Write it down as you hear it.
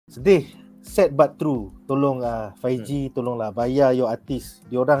Sedih, sad but true. Tolong 5G, tolonglah bayar your artis.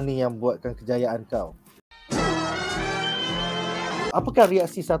 Diorang ni yang buatkan kejayaan kau. Apakah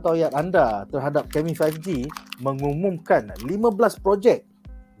reaksi satu ayat anda terhadap kami 5G mengumumkan 15 projek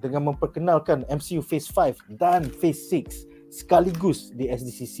dengan memperkenalkan MCU Phase 5 dan Phase 6 sekaligus di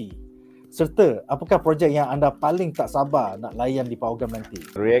SDCC? Serta apakah projek yang anda paling tak sabar nak layan di program nanti?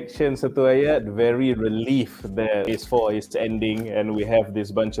 Reaction satu ayat, very relieved that Phase 4 is ending and we have this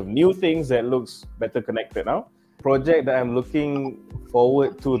bunch of new things that looks better connected now. Project that I'm looking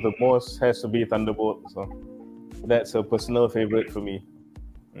forward to the most has to be Thunderbolt. So that's a personal favorite for me.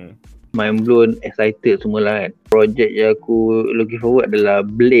 Mind blown, excited semualah kan. Projek yang aku looking forward adalah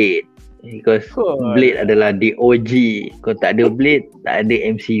Blade. Because Blade adalah the OG. Kalau tak ada Blade, tak ada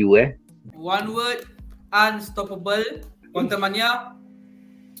MCU One word, unstoppable. Quantumania,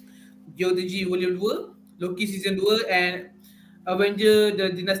 Geology Volume 2, Loki Season 2 and Avenger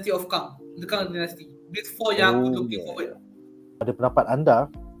The Dynasty of Kang. The Kang Dynasty. These 4 yang aku looking forward. Pada pendapat anda,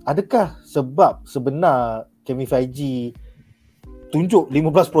 adakah sebab sebenar Kami 5G tunjuk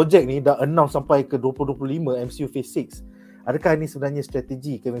 15 projek ni dah announce sampai ke 2025 MCU Phase 6, adakah ini sebenarnya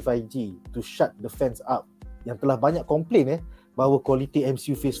strategi Kami 5G to shut the fans up yang telah banyak komplain bahawa kualiti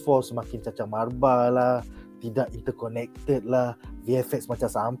MCU Phase 4 semakin cacah marba lah, tidak interconnected lah, VFX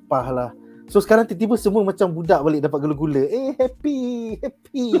macam sampah lah. So sekarang tiba-tiba semua macam budak balik dapat gula-gula. Happy.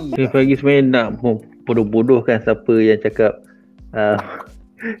 Kami 5G sebenarnya nak bodoh-bodohkan siapa yang cakap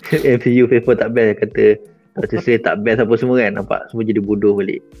MCU Phase 4 tak best, kata Dr. Strange tak best apa semua kan. Nampak semua jadi bodoh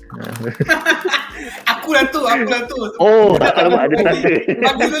balik. Aku lah tu. Oh, alamak ada tanda.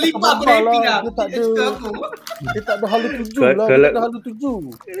 Aku dah lipat aku rating lah. Dia tak ada hala tuju lah. Dia tak ada hala tuju.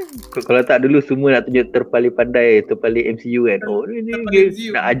 Kalau tak dulu semua nak tunjuk terpaling pandai, terpaling MCU kan. Oh ni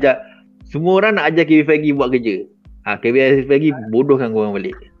nak ajak semua orang nak ajak Kami 5G buat kerja. Kami 5G bodohkan korang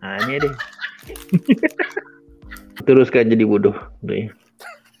balik. Ni ada. Teruskan jadi bodoh.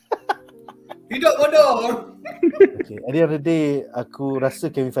 Hidup bodoh. Okay. At the end of the day, aku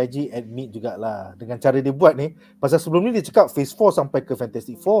rasa Kami 5G admit jugalah dengan cara dia buat ni. Pasal sebelum ni dia cakap Phase 4 sampai ke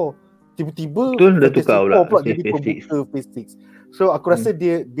Fantastic 4. Tiba-tiba Fantastic 4 pula jadi pembuka Phase 6. So aku rasa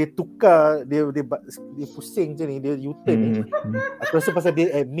dia tukar, dia pusing je ni, dia U-turn ni. Aku rasa pasal dia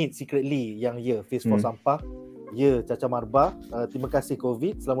admit secretly yang Phase 4 sampah. Caca marba. Terima kasih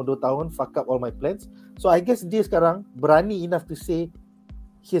COVID. Selama 2 tahun fuck up all my plans. So I guess dia sekarang berani enough to say,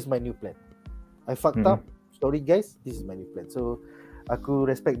 here's my new plan. I fucked up. Sorry guys, this is my new plan. So aku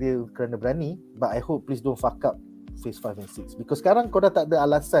respect dia kerana berani, but I hope please don't fuck up Phase 5 and 6. Because sekarang kau dah tak ada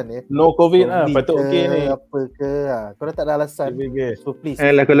alasan No COVID lah, patut okey ni. Apa ke kau dah tak ada alasan. So please.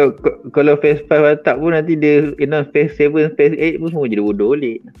 Alah, kalau Phase 5 tak pun nanti dia Phase 7, Phase 8 pun semua jadi bodoh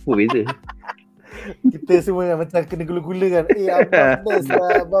balik. Apa beza? Kita semua macam kena gula-gula kan. Abang best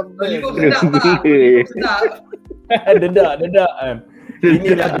lah, abang best. Dedak kan.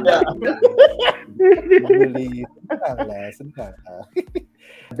 Ini dah dedak. Boleh. Senang lah.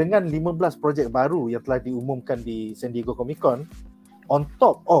 Dengan 15 projek baru yang telah diumumkan di San Diego Comic Con, on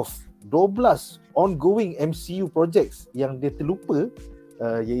top of 12 ongoing MCU projects yang dia terlupa,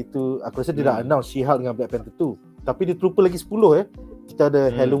 iaitu aku rasa dia dah announce She-Hulk dengan Black Panther 2. Tapi dia terlupa lagi 10 Kita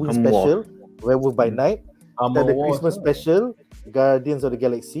ada Halloween special, Werewolf by Night. Kita ada Christmas special, Guardians of the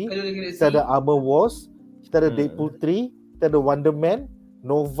Galaxy. Kita ada Armor Wars. Kita ada Deadpool 3. Kita ada Wonder Man,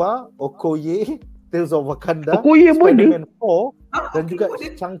 Nova, Okoye, Tales of Wakanda, Spider-Man 4 dan juga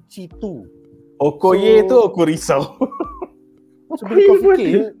Shang-Chi 2. Okoye tu aku risau. So bila kau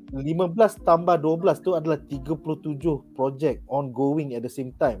fikir 15 tambah 12 tu adalah 37 projek ongoing at the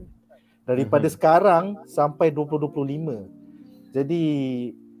same time. Daripada sekarang sampai 2025. Jadi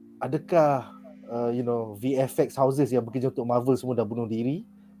adakah VFX houses yang bekerja untuk Marvel semua dah bunuh diri?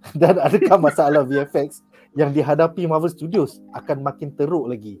 Dan adakah masalah VFX yang dihadapi Marvel Studios akan makin teruk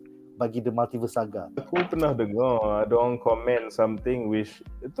lagi bagi The Multiverse Saga? Aku pernah dengar ada orang comment something which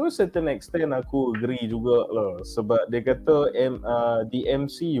to a certain extent aku agree juga lah. Sebab dia kata the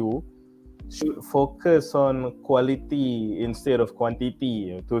MCU should focus on quality instead of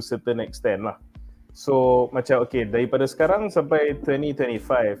quantity to a certain extent lah. So macam daripada sekarang sampai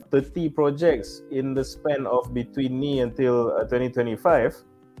 2025, 30 projects in the span of between ni until 2025,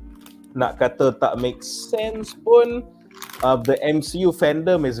 nak kata tak make sense pun, the MCU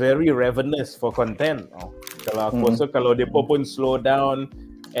fandom is very ravenous for content. Kalau aku rasa kalau dia pun slow down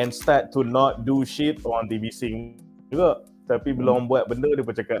and start to not do shit, orang bising juga. Tapi bila orang buat benda, dia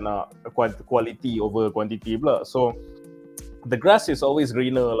pun cakap nak quality over quantity pula. So the grass is always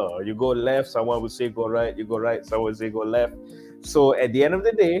greener lah. You go left, someone will say go right. You go right, someone will say go left. So at the end of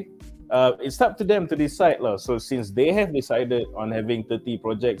the day, it's up to them to decide lah. So since they have decided on having 30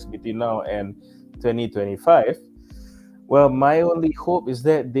 projects between now and 2025, well, my only hope is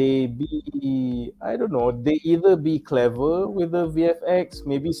that they either be clever with the VFX,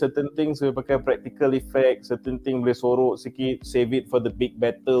 maybe certain things will pakai practical effects, certain things boleh sorok sikit, save it for the big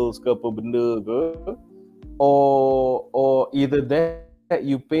battles ke apa benda ke, or either that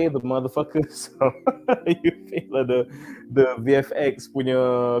you pay the motherfuckers, you pay lah the VFX punya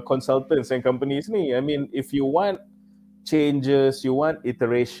consultants and companies ni. I mean, if you want changes, you want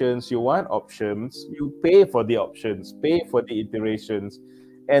iterations, you want options, you pay for the options, pay for the iterations,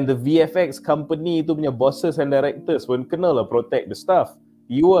 and the VFX company tu punya bosses and directors pun kenalah protect the stuff.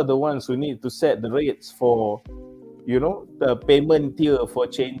 You are the ones who need to set the rates for, you know, the payment tier for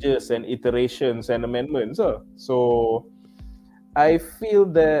changes and iterations and amendments. So I feel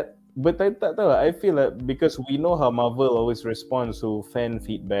that, but I tak tahu, I feel that because we know how Marvel always responds to fan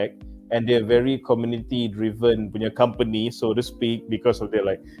feedback, and they're very community driven punya company, so to speak, because of their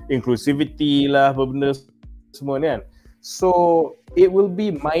like inclusivity lah, apa benda semua ni kan. So it will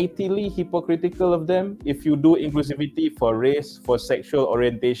be mightily hypocritical of them if you do inclusivity for race, for sexual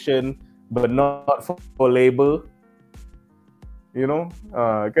orientation, but not for labor. You know,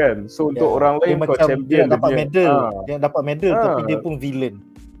 kan. So untuk orang lain kau champion dia dapat medal, dia dapat medal tapi dia pun villain.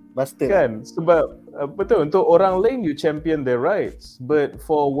 Bastard kan, sebab betul, untuk orang lain you champion their rights, but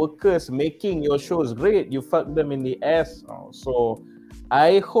for workers making your shows great, you fuck them in the ass. So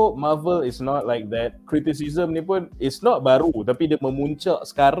I hope Marvel is not like that. Criticism ni pun it's not baru, tapi dia memuncak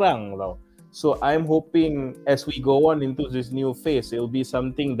sekarang tau. So I'm hoping as we go on into this new phase, it'll be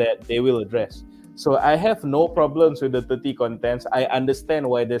something that they will address. So I have no problems with the 30 contents. I understand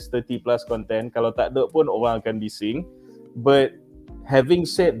why there's 30 plus content. Kalau tak ada pun orang akan bising. But having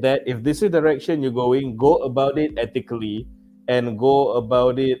said that, if this is the direction you're going, go about it ethically and go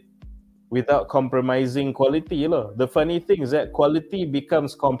about it without compromising quality lah. The funny thing is that quality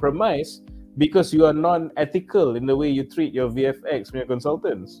becomes compromised because you are non-ethical in the way you treat your VFX punya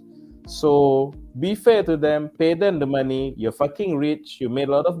consultants. So be fair to them, pay them the money. You're fucking rich, you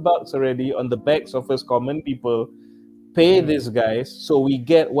made a lot of bucks already on the backs of us common people. Pay these guys so we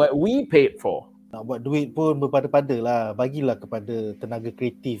get what we paid for. Nak buat duit pun berpada-pada lah. Bagilah kepada tenaga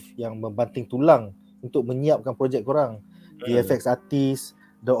kreatif yang membanting tulang untuk menyiapkan projek korang. VFX artist,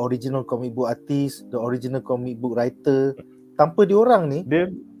 the original comic book artist, the original comic book writer. Tanpa diorang ni,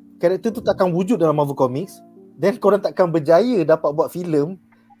 karakter tu takkan wujud dalam Marvel Comics. Then korang takkan berjaya dapat buat filem.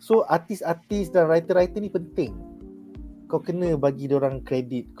 So artis-artis dan writer-writer ni penting. Kau kena bagi diorang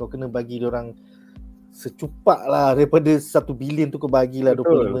kredit, kau kena bagi diorang secupak lah daripada 1 bilion tu kau bagilah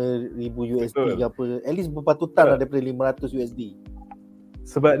 25,000 USD ke apa. At least berpatutan lah daripada 500 USD.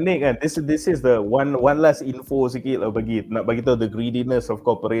 Sebab ni kan, this is the one last info sikit lah nak bagi tahu the greediness of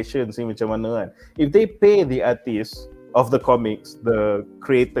corporations ni macam mana kan. If they pay the artists of the comics, the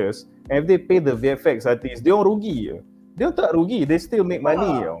creators, and if they pay the VFX artists, dia orang rugi je. Dia tak rugi, they still make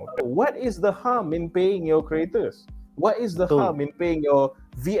money. What is the harm in paying your creators? What is the harm in paying your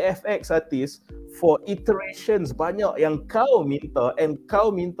VFX artist for iterations banyak yang kau minta and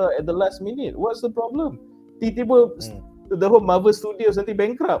kau minta at the last minute? What's the problem? Tiba-tiba the whole Marvel Studios nanti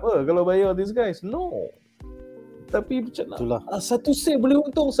bankrupt kalau bayar these guys? No. Tapi macam mana? 1 sen boleh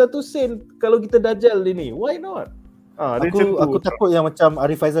untung 1 sen kalau kita dajal ini. Why not? Aku takut yang macam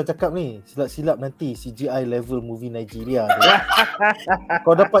Arif Faizal cakap ni, silap-silap nanti CGI level movie Nigeria.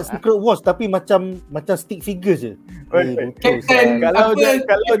 Kau dapat Secret Wars tapi macam stick figure je. Kalau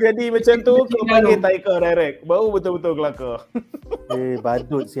jadi macam tu, kau panggil Taika direct, baru betul-betul kelakar.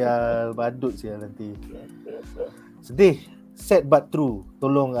 Badut sial nanti. Sedih. Sad but true.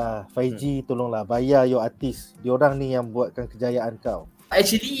 Tolong 5G, tolonglah bayar your artist. Diorang ni yang buatkan kejayaan kau.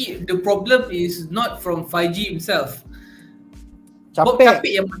 Actually, the problem is not from 5G himself. Bob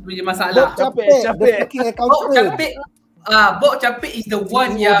Capek yang punya masalah. Bob Capek is the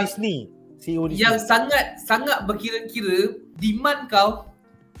one yang Disney. Yang sangat berkira-kira. Demand kau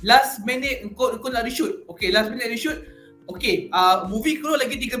last minute kau nak reshoot. Okay, last minute reshoot. Okay, movie keluar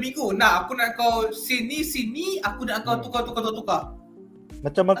lagi 3 minggu. Nah, aku nak kau sini, aku nak kau tukar.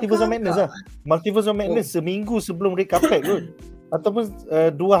 Macam Multiverse of Madness lah. Multiverse of Madness seminggu sebelum red carpet kot. Ataupun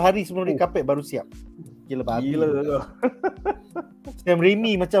 2 hari sebelum red carpet baru siap. Gila babi. Sam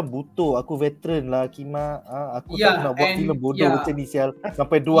Raimi macam butuh. Aku veteran lah Kima. Aku tak nak buat filem bodoh macam ni sial.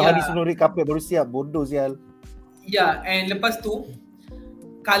 Sampai 2 hari sebelum red carpet baru siap. Bodoh sial. And lepas tu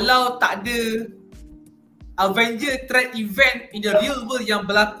kalau tak ada Avenger threat event in the real world yang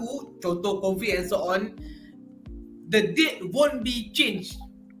berlaku, contoh COVID and so on, the date won't be changed.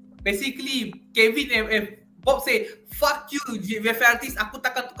 Basically, Kevin Bob say, fuck you VFX artist, aku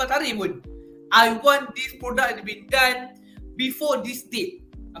takkan tukar tarikh pun. I want this product to be done before this date.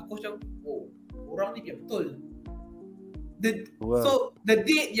 Aku macam, oh, orang ni biar betul. So the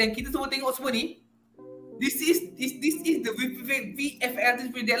date yang kita semua tengok semua ni, this is the VFX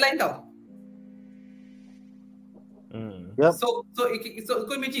artist deadline tau. Yep. So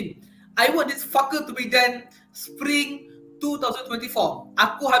kau imagine, I want this fucker to be done spring 2024.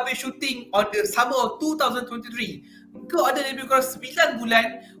 Aku habis shooting on the summer of 2023. Kau ada lebih kurang 9 bulan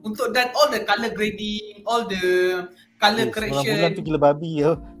untuk done all the color grading, all the color correction. 9 bulan tu gila babi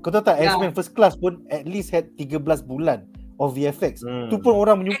ya. Kau tahu tak, X-Men First Class pun at least had 13 bulan of VFX. Tu pun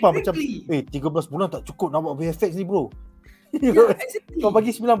orang menyumpah macam 13 bulan tak cukup nak buat VFX ni bro. Exactly. Kau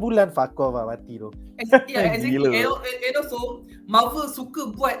bagi 9 bulan, fuck off lah, mati tu. Exactly. And also Marvel suka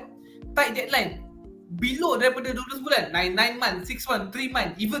buat tight deadline below daripada 12 bulan, 9 months, 6 months, 3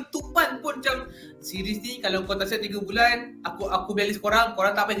 months, even 2 months pun macam series ni kalau kau tak siap 3 bulan, aku balance korang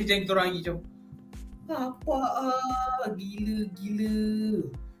tak payah kerja kita orang lagi macam apa gila.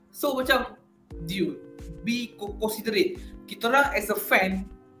 So macam dude, be considerate. Kita orang as a fan,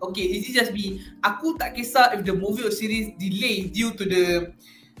 okay, this is just me. Aku tak kisah if the movie or series delay due to the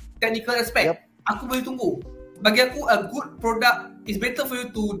technical aspect. Yep. Aku boleh tunggu. Bagi aku, a good product is better for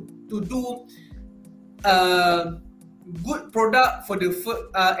you to do good product for the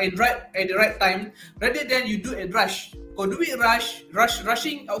and right at the right time rather than you do it rush. Kau do it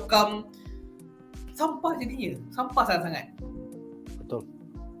rushing outcome, sampah jadinya. Sampah sangat-sangat. Betul.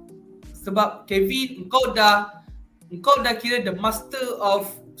 Sebab Kevin, engkau dah kira the master of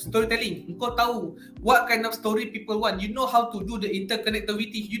storytelling. Engkau tahu what kind of story people want. You know how to do the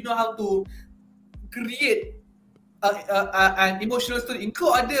interconnectivity. You know how to create an emotional story.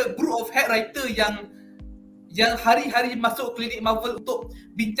 Engkau ada group of head writer yang hari-hari masuk klinik Marvel untuk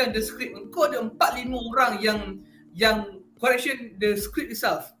bincang the script. Engkau ada 4-5 orang yang correction the script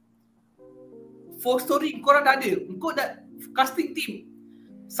itself. For story korang dah ada. Engkau dah casting team.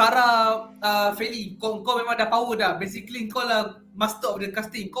 Sarah Feli, kau memang dah power dah. Basically kau lah master of the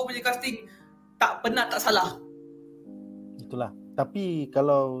casting. Kau punya casting tak pernah tak salah. Itulah. Tapi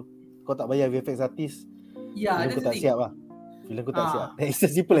kalau kau tak bayar VFX artist, filem kau tak siap lah. Filem kau tak siap. It's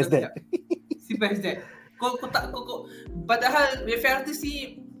as simple as that. Simple as that. Kau padahal VFX artist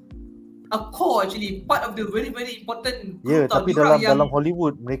ni a core actually, part of the very very important group. Tapi dalam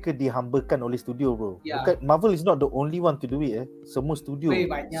Hollywood mereka dihambakan oleh studio bro. Bukan, Marvel is not the only one to do it. Semua studio,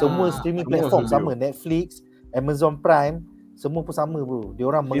 semua streaming platform sama, Netflix, Amazon Prime, semua pun sama bro. Dia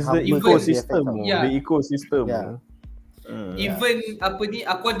orang menghambakan the ecosystem. The ecosystem. Even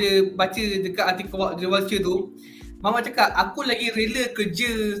aku ada baca dekat artikel The Vulture tu, Mama cakap aku lagi rela kerja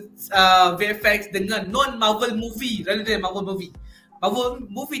VFX dengan non-Marvel movie rather than Marvel movie. Marvel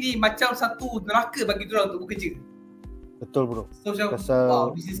movie ni macam satu neraka bagi diorang untuk bekerja. Betul bro. So macam,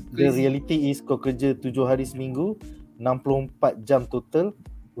 wow, this is crazy. The reality is kau kerja 7 hari seminggu, 64 jam total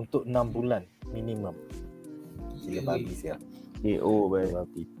untuk 6 bulan minimum. Gila babi siap.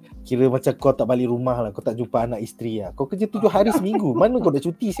 Babi. Kira macam kau tak balik rumah lah, kau tak jumpa anak isteri lah. Kau kerja 7 hari seminggu, mana kau dah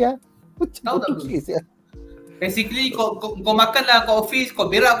cuti siap? Macam kau fikir siap. Basically kau makan lah kat office, kau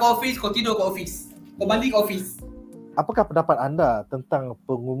berak kat office, kau tidur kat office, kau balik kat office. Apakah pendapat anda tentang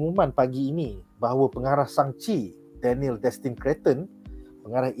pengumuman pagi ini bahawa pengarah Shang-Chi, Daniel Destin Cretton,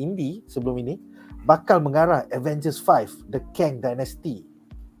 pengarah indie sebelum ini, bakal mengarah Avengers 5, The Kang Dynasty,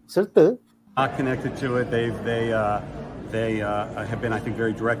 serta connected to it. They have been, I think,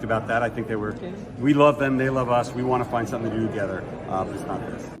 very direct about that. I think we love them, they love us. We want to find something to do together. But it's not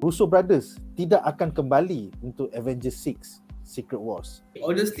this. Russo Brothers tidak akan kembali untuk Avengers 6 Secret Wars.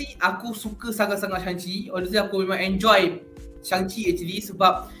 Honestly, aku suka sangat-sangat Shang-Chi. Honestly, aku memang enjoy Shang-Chi actually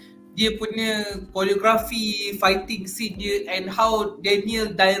sebab dia punya choreography, fighting scene dia and how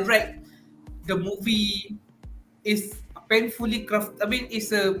Daniel direct the movie is painfully crafted. I mean,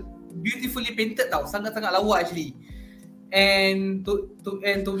 it's a beautifully painted tau. Sangat-sangat lawa actually. And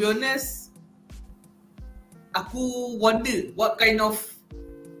to be honest, aku wonder what kind of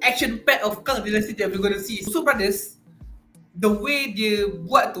action pack of Kang Dynasty that we're gonna see. Russo Brothers, the way dia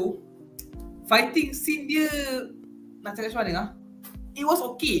buat tu, fighting scene dia, nak cakap macam mana? It was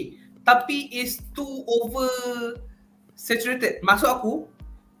okay, tapi it's too over saturated. Maksud aku,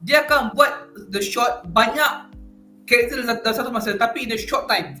 dia akan buat the shot banyak karakter dalam satu masa, tapi in a short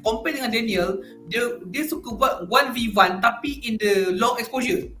time. Compare dengan Daniel, dia suka buat 1v1 tapi in the long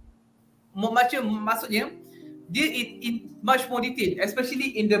exposure. Maksudnya dia in much more detail,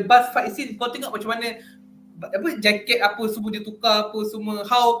 especially in the bus fight scene. Kau tengok macam mana jaket apa semua dia tukar, apa semua,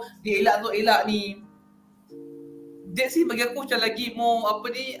 how dia elak ni. That scene bagi aku macam lagi more apa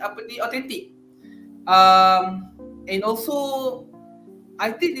ni authentic. And also,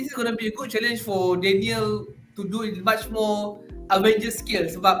 I think this is going to be a good challenge for Daniel to do it much more Avengers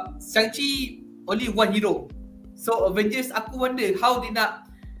scale sebab Shang-Chi only one hero. So Avengers, aku wonder how dia nak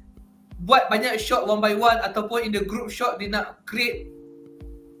buat banyak shot one by one ataupun in the group shot dia nak create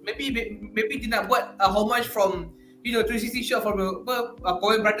maybe dia nak buat homage from 360 shot from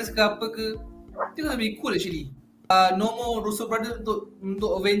Power Brothers ke apa ke. Itu gonna be cool actually. No more Russo Brothers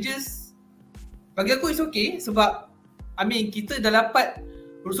untuk Avengers. Bagi aku it's okay sebab I mean kita dah dapat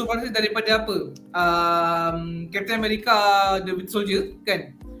Russo Brothers daripada apa? Captain America The Winter Soldier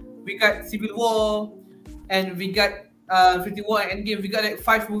kan? We got Civil War and we got Infinity War and Endgame. We got like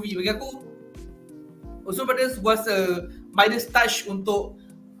 5 movie. Bagi aku Russo Brothers was a minus touch untuk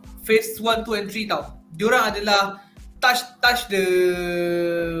phase 1, 2 and 3 tau. Diorang adalah touch the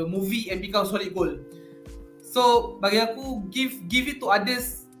movie and become solid gold. So bagi aku give it to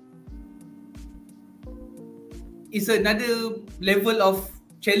others is another level of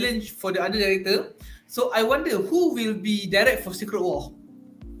challenge for the other director. So I wonder who will be direct for Secret War.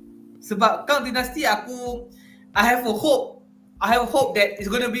 Sebab Kang Dynasty I have a hope that it's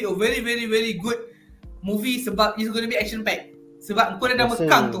going to be a very very very good movie sebab it's going to be action packed. Sebab kau dah nama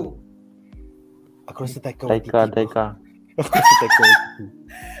Kang tu. Aku rasa Taika. Taika.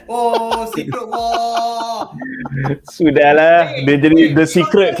 Oh, Secret War. Sudahlah, dia jadi the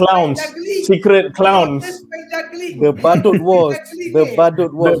secret clowns. Secret clowns. The Badut Wars. The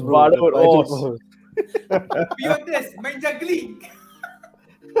Badut Wars. Beyond this, main juggling.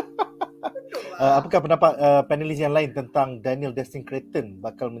 Apakah pendapat panelis yang lain tentang Daniel Destin Cretton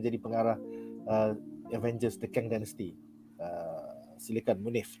bakal menjadi pengarah Avengers The Kang Dynasty? Silakan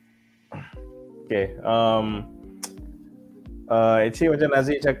Munif. Okay. Actually macam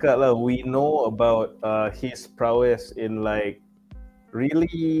Nazir cakap lah, we know about his prowess in like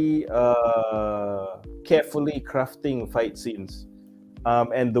really carefully crafting fight scenes.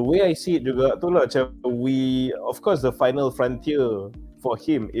 And the way I see it juga tu lah, macam of course the final frontier for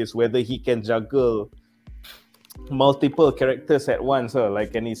him is whether he can juggle multiple characters at once,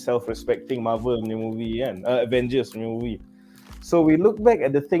 like any self-respecting Marvel movie kan, Avengers movie. So we look back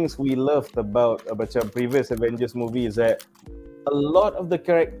at the things we loved about macam previous Avengers movies, that a lot of the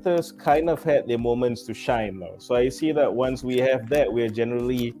characters kind of had their moments to shine lah. So I see that once we have that, we're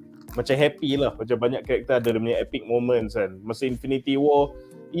generally macam happy lah. Macam banyak karakter ada dia punya epic moments kan. Masa Infinity War,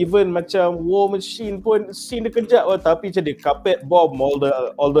 even macam War Machine pun scene dia kejap lah, tapi macam dia carpet bomb all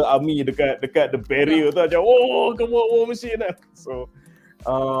the army dekat the barrier tu macam come on War Machine lah. So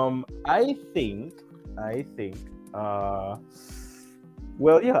I think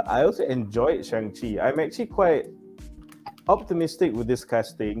well, yeah, I also enjoyed Shang-Chi. I'm actually quite optimistic with this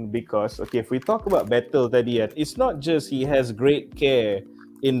casting because, okay, if we talk about battle tadi, it's not just he has great care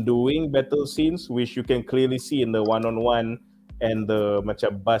in doing battle scenes, which you can clearly see in the one-on-one and the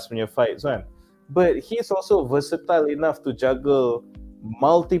macam bus punya fights kan, but he's also versatile enough to juggle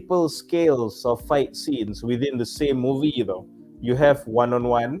multiple scales of fight scenes within the same movie though. You have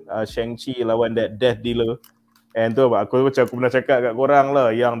one-on-one, Shang-Chi lawan that death dealer. And tu aku pernah cakap kat korang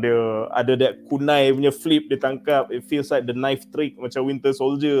lah, yang dia ada that kunai punya flip dia tangkap, it feels like the knife trick macam Winter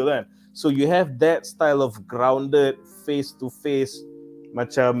Soldier kan. So you have that style of grounded face to face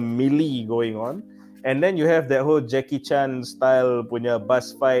macam melee going on, and then you have that whole Jackie Chan style punya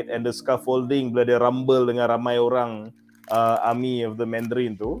bus fight and the scaffolding bila dia rumble dengan ramai orang army of the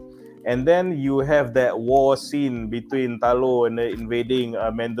Mandarin tu. And then you have that war scene between Talo and the invading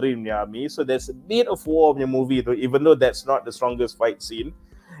Mandarin army. So there's a bit of war in the movie though, even though that's not the strongest fight scene.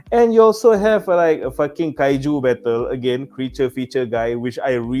 And you also have like a fucking kaiju battle, again, creature feature guy, which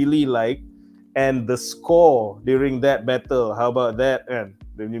I really like. And the score during that battle, how about that? And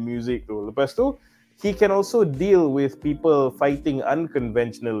the new music tu. Lepas tu, he can also deal with people fighting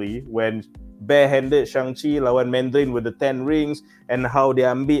unconventionally when barehanded Shang-Chi lawan Mandarin with the 10 rings, and how they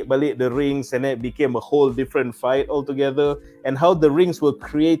ambil balik the rings and it became a whole different fight altogether, and how the rings were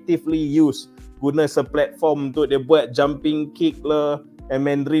creatively used guna as a platform untuk dia buat jumping kick lah, and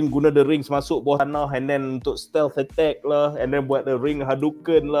Mandarin guna the rings masuk bawah tanah and then untuk stealth attack lah, and then buat the ring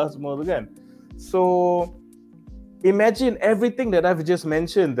Hadouken lah semua tu kan. So imagine everything that I've just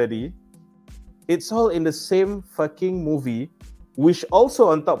mentioned tadi, it's all in the same fucking movie, which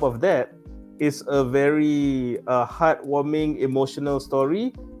also on top of that is a very heartwarming, emotional story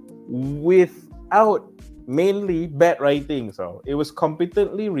without mainly bad writing. So it was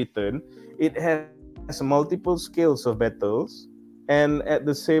competently written. It has multiple scales of battles, and at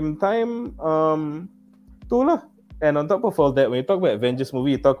the same time, itulah. And on top of all that, when you talk about Avengers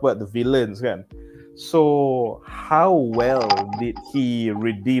movie, you talk about the villains, kan? So how well did he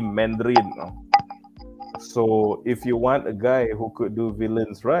redeem Mandarin? So if you want a guy who could do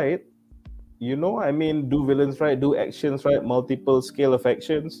villains right, do villains right, do actions right, multiple scale of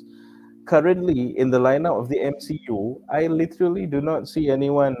actions. Currently in the lineup of the MCU, I literally do not see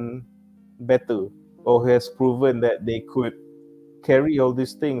anyone better or who has proven that they could carry all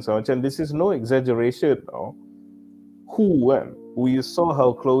these things. Macam this is no exaggeration. Who we saw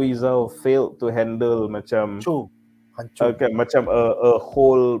how Chloe Zhao failed to handle macam hancur. Macam a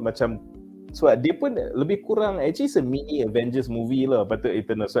whole macam sebab dia pun lebih kurang actually it's a mini Avengers movie lah patut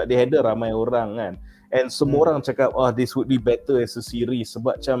Eternal sebab dia handle ramai orang kan, and semua orang cakap this would be better as a series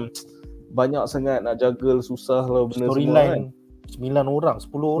sebab macam banyak sangat nak juggle, susah lah benda storyline semua kan. 9 orang,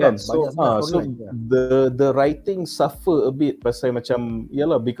 10 orang, So banyak the writing suffer a bit pasal macam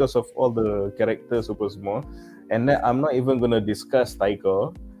yalah because of all the characters apa semua. And then I'm not even gonna discuss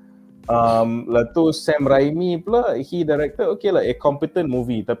Taika. Lalu Sam Raimi pula, he directed a competent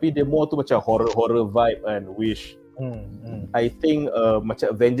movie tapi dia more tu macam horror vibe and wish. I think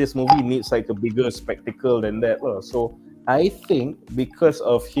macam Avengers movie needs like a bigger spectacle than that lah. So I think because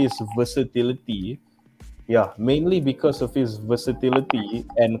of his versatility, mainly because of his versatility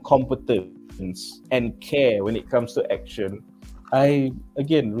and competence and care when it comes to action, I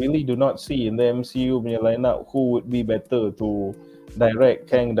again really do not see in the MCU punya lineup who would be better to direct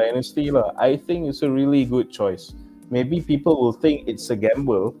Kang Dynasty lah. I think it's a really good choice. Maybe people will think it's a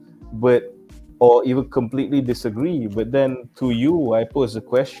gamble, or even completely disagree. But then to you, I pose a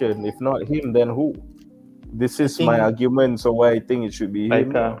question: if not him, then who? This is my argument, so why I think it should be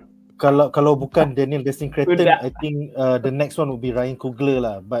him. Kalau bukan Daniel Destin Cretton, I think the next one would be Ryan Coogler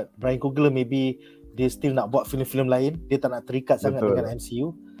lah. But Ryan Coogler maybe dia still nak buat filem-filem lain, dia tak nak terikat sangat dengan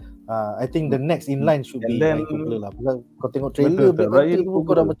MCU. I think the next in line should be Ryan Coogler lah. Kau tengok trailer Ryan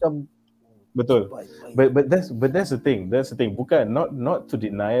Coogler dah macam betul. But that's the thing. Bukan not to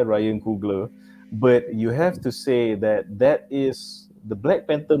deny Ryan Coogler, but you have to say that is the Black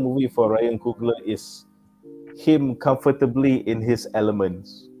Panther movie for Ryan Coogler is him comfortably in his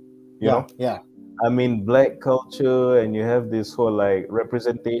elements. You know? Yeah. I mean, black culture, and you have this whole like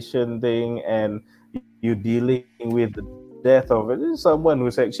representation thing, and you dealing with the death of someone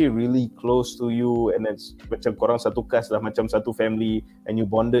who's actually really close to you, and it's macam korang satu cast dah macam satu family, and you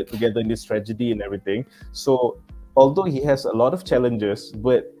bonded together in this tragedy and everything. So although he has a lot of challenges,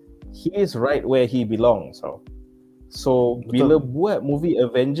 but he is right where he belongs. So bila buat movie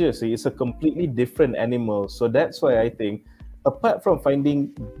Avengers, it's a completely different animal. So that's why I think apart from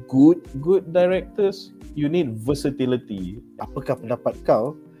finding good directors, you need versatility. Apakah pendapat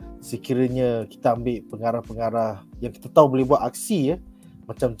kau sekiranya kita ambil pengarah-pengarah yang kita tahu boleh buat aksi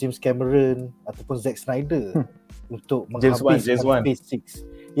macam James Cameron ataupun Zack Snyder untuk menghabiskan Phase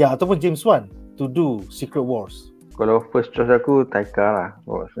 6. Ataupun James Wan to do Secret Wars. Kalau first choice aku Taika lah.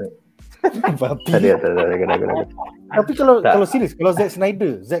 Tapi kalau serius, kalau Zack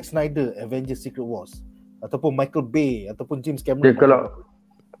Snyder Avengers Secret Wars ataupun Michael Bay ataupun James Cameron, kalau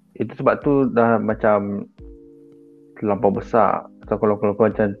itu sebab tu dah macam terlampau besar. Atau kalau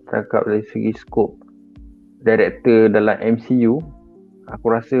macam cakap dari segi skop director dalam MCU, aku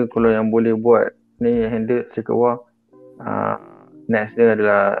rasa kalau yang boleh buat ni handle Secret War, next dia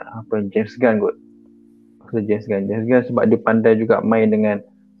adalah James Gunn kot. James Gunn sebab dia pandai juga main dengan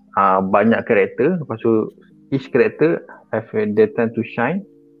banyak karakter. Lepas tu each character have their time to shine.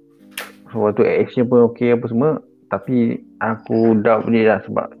 Waktu action pun okey apa semua. Tapi aku doubt dia lah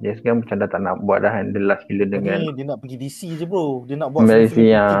sebab James Gunn macam dah tak nak buat dah handle last gila dengan dia nak pergi DC je bro. Dia nak buat boleh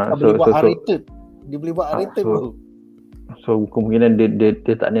buat R-rated. Dia boleh buat R-rated bro. So kemungkinan dia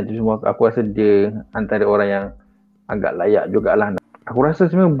tak niat tu semua. Aku rasa dia antara orang yang agak layak jugalah. Aku rasa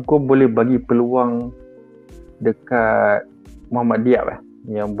sebenarnya kau boleh bagi peluang dekat Muhammad Diab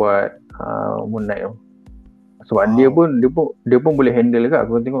yang buat Moon Knight tu. Sebab dia pun boleh handle kan.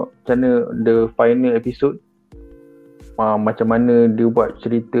 Aku tengok macam mana the final episode, macam mana dia buat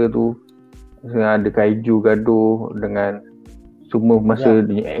cerita tu, ada kaiju gaduh dengan semua masa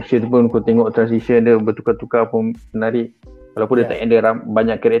action tu pun kau tengok transition dia bertukar-tukar pun menarik. Walaupun dia tak handle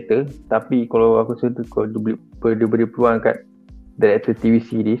banyak karakter, tapi kalau aku rasa tu kalau dia beri peluang kat director TV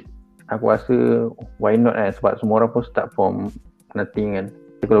series, aku rasa why not sebab semua orang pun start from nothing kan.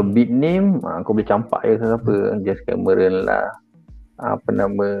 Kalau big name, kau boleh campak je siapa, James Cameron lah,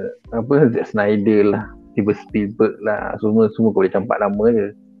 Zack Snyder lah, Steven Spielberg lah, semua kau boleh campak nama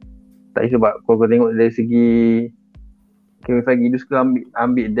je. Tapi sebab kalau kau tengok dari segi Kevin Feige, dia suka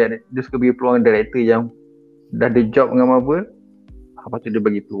ambil dia suka bagi peluang director yang dah ada job dengan Marvel, lepas tu dia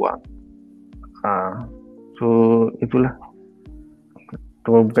bagi peluang. So itulah.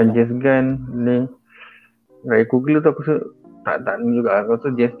 Kalau bukan James Gunn ni, Ryan Coogler tu aku rasa tak ni juga. Aku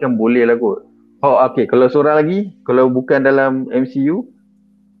rasa James Gunn boleh lah kot. Oh okay, kalau seorang lagi, kalau bukan dalam MCU,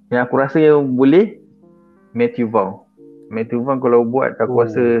 yang aku rasa yang boleh, Matthew Vaughn. Matthew Vaughn kalau buat aku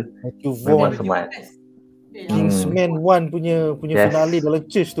rasa Matthew memang Vaughn, smart. Kingsman 1 punya Yes. finale dalam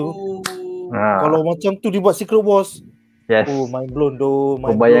church tu. Ha, Kalau macam tu dia buat Secret Wars, yes. oh mind blown doh.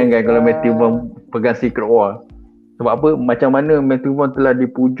 Kau bayangkan kalau Matthew Vaughn pegang Secret War. Sebab apa? Macam mana Matthew Vaughn telah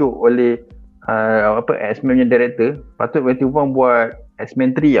dipujuk oleh X-Men punya director. Patut Matthew Vaughn buat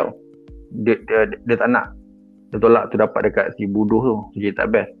X-Men 3 tau. Dia tak nak. Dia tolak tu dapat dekat si bodoh tu. Jadi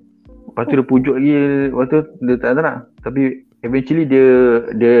tak best. Lepas tu dia pujuk lagi. Lepas tu dia tak nak. Tapi eventually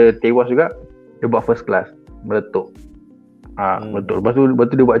dia tewas juga. Dia buat First Class. Meletup. Betul. Lepas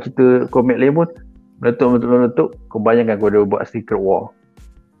tu dia buat cerita komik lain pun meletup. Kau bayangkan kau dia buat Secret War.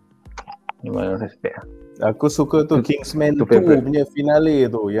 Memang respect lah. Aku suka tu Kingsman 2 punya finale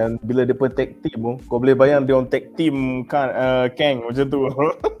tu, yang bila dia pun tag team tu, kau boleh bayang dia orang tag team Kang macam tu.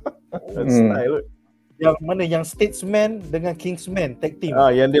 Style. Yang mana yang Statesman dengan Kingsman tag team.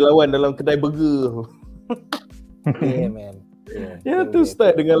 Yang dia lawan dalam kedai burger. Yeah man. Ya tu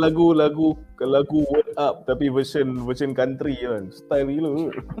style dengan lagu Word Up tapi version country kan. Style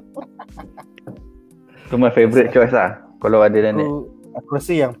gila. Tu my favourite choice lah kalau ada dan Aku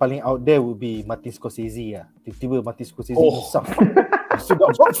rasa yang paling out there would be Martin Scorsese lah. Tiba-tiba Martin Scorsese insaf. Sudah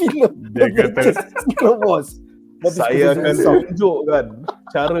buat filem. Dia kata Secret Wars. Saya akan tunjukkan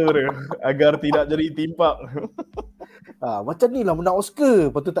cara dia agar tidak jadi timpak. Macam ni lah menang Oscar.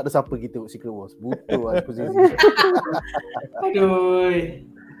 Lepas tu tak ada siapa kita buat Secret Wars. Betul lah Scorsese. Aduh.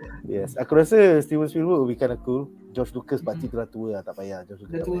 Yes, aku rasa Steven Spielberg lebih kan aku. George Lucas pakcik tu dah tua lah, tak payah. George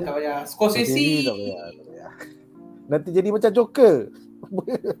Lucas Tak payah. Scorsese. tak payah. Nanti jadi macam Joker.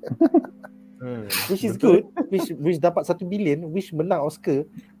 Which is good. Which dapat 1 bilion, which menang Oscar.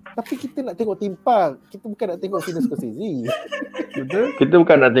 Tapi kita nak tengok timpak. Kita bukan nak tengok Martin Scorsese. kita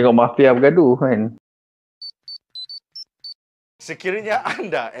bukan nak tengok mafia bergaduh kan. Sekiranya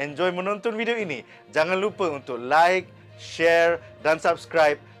anda enjoy menonton video ini, jangan lupa untuk like, share dan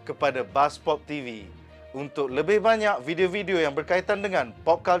subscribe kepada BuzzPOP TV untuk lebih banyak video-video yang berkaitan dengan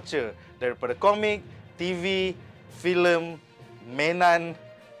pop culture daripada komik, TV, filem, mainan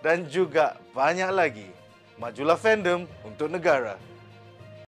dan juga banyak lagi. Majulah fandom untuk negara.